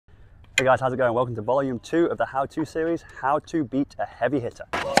Hey guys, how's it going? Welcome to volume 2 of the how-to series, How to Beat a Heavy Hitter.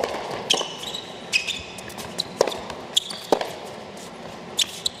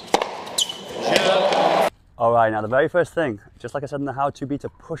 Alright, now the very first thing, just like I said in the how to beat a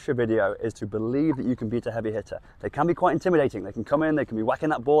pusher video, is to believe that you can beat a heavy hitter. They can be quite intimidating. They can come in, they can be whacking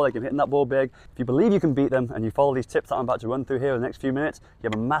that ball, they can be hitting that ball big. If you believe you can beat them and you follow these tips that I'm about to run through here in the next few minutes, you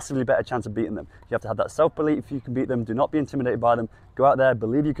have a massively better chance of beating them. You have to have that self-belief you can beat them. Do not be intimidated by them. Go out there,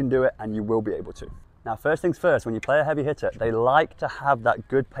 believe you can do it, and you will be able to. Now, first things first, when you play a heavy hitter, they like to have that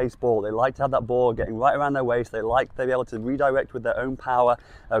good pace ball. They like to have that ball getting right around their waist. They like to be able to redirect with their own power,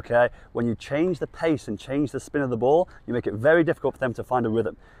 okay? When you change the pace and change the spin of the ball, you make it very difficult for them to find a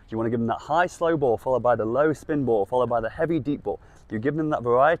rhythm. You want to give them that high, slow ball, followed by the low spin ball, followed by the heavy, deep ball. You give them that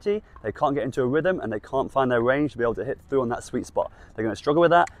variety, they can't get into a rhythm and they can't find their range to be able to hit through on that sweet spot. They're going to struggle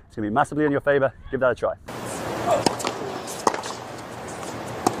with that. It's going to be massively in your favor. Give that a try.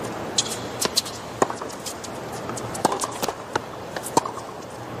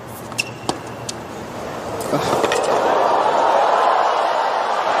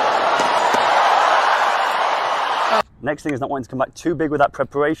 Next thing is not wanting to come back too big with that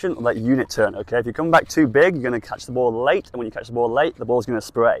preparation or that unit turn, okay? If you come back too big, you're going to catch the ball late, and when you catch the ball late, the ball's going to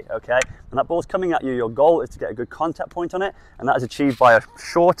spray, okay? And that ball's coming at you, your goal is to get a good contact point on it, and that is achieved by a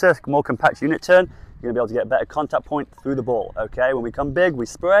shorter, more compact unit turn. You're going to be able to get a better contact point through the ball, okay? When we come big, we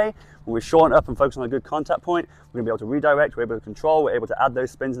spray. When we shorten up and focus on a good contact point, we're going to be able to redirect, we're able to control, we're able to add those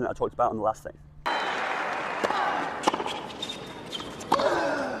spins in that I talked about in the last thing.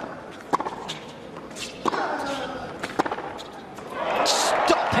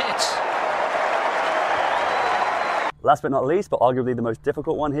 Last but not least, but arguably the most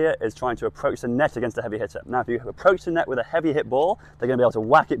difficult one here, is trying to approach the net against a heavy hitter. Now, if you approach the net with a heavy hit ball, they're going to be able to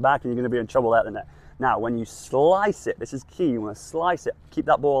whack it back and you're going to be in trouble at the net. Now, when you slice it, this is key, you want to slice it, keep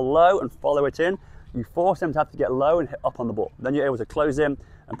that ball low and follow it in. You force them to have to get low and hit up on the ball. Then you're able to close in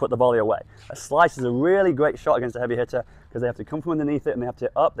and put the volley away. A slice is a really great shot against a heavy hitter because they have to come from underneath it and they have to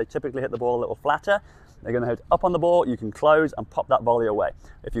hit up. They typically hit the ball a little flatter. They're going to hit up on the ball, you can close and pop that volley away.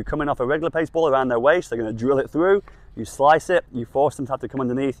 If you're coming off a regular pace ball around their waist, they're going to drill it through. You slice it, you force them to have to come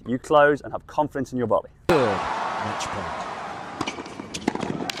underneath, you close and have confidence in your volley. Good match point.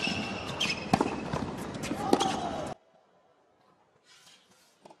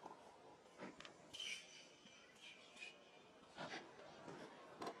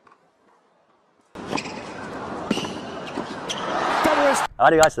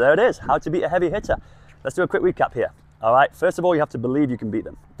 Alrighty guys, so there it is, how to beat a heavy hitter. Let's do a quick recap here. Alright, first of all, you have to believe you can beat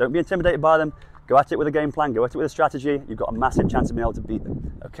them. Don't be intimidated by them. Go at it with a game plan, go at it with a strategy. You've got a massive chance of being able to beat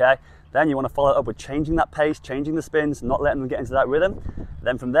them, okay? Then you want to follow it up with changing that pace, changing the spins, not letting them get into that rhythm.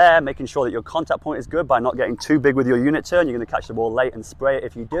 Then from there, making sure that your contact point is good by not getting too big with your unit turn. You're going to catch the ball late and spray it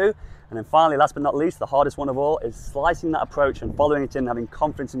if you do. And then finally, last but not least, the hardest one of all is slicing that approach and following it in, having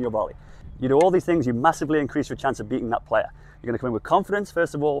confidence in your volley. You do all these things, you massively increase your chance of beating that player. You're going to come in with confidence,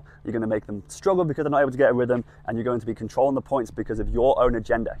 first of all. You're going to make them struggle because they're not able to get a rhythm, and you're going to be controlling the points because of your own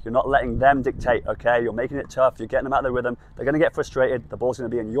agenda. You're not letting them dictate, okay? You're making it tough, you're getting them out of the rhythm. They're going to get frustrated. The ball's going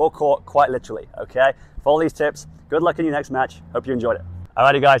to be in your court, quite literally, okay? Follow these tips. Good luck in your next match. Hope you enjoyed it.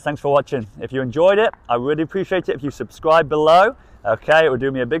 Alrighty guys, thanks for watching. If you enjoyed it, I really appreciate it if you subscribe below. Okay, it would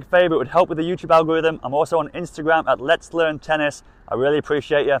do me a big favor. It would help with the YouTube algorithm. I'm also on Instagram at Let's Learn Tennis. I really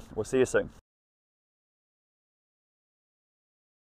appreciate you. We'll see you soon.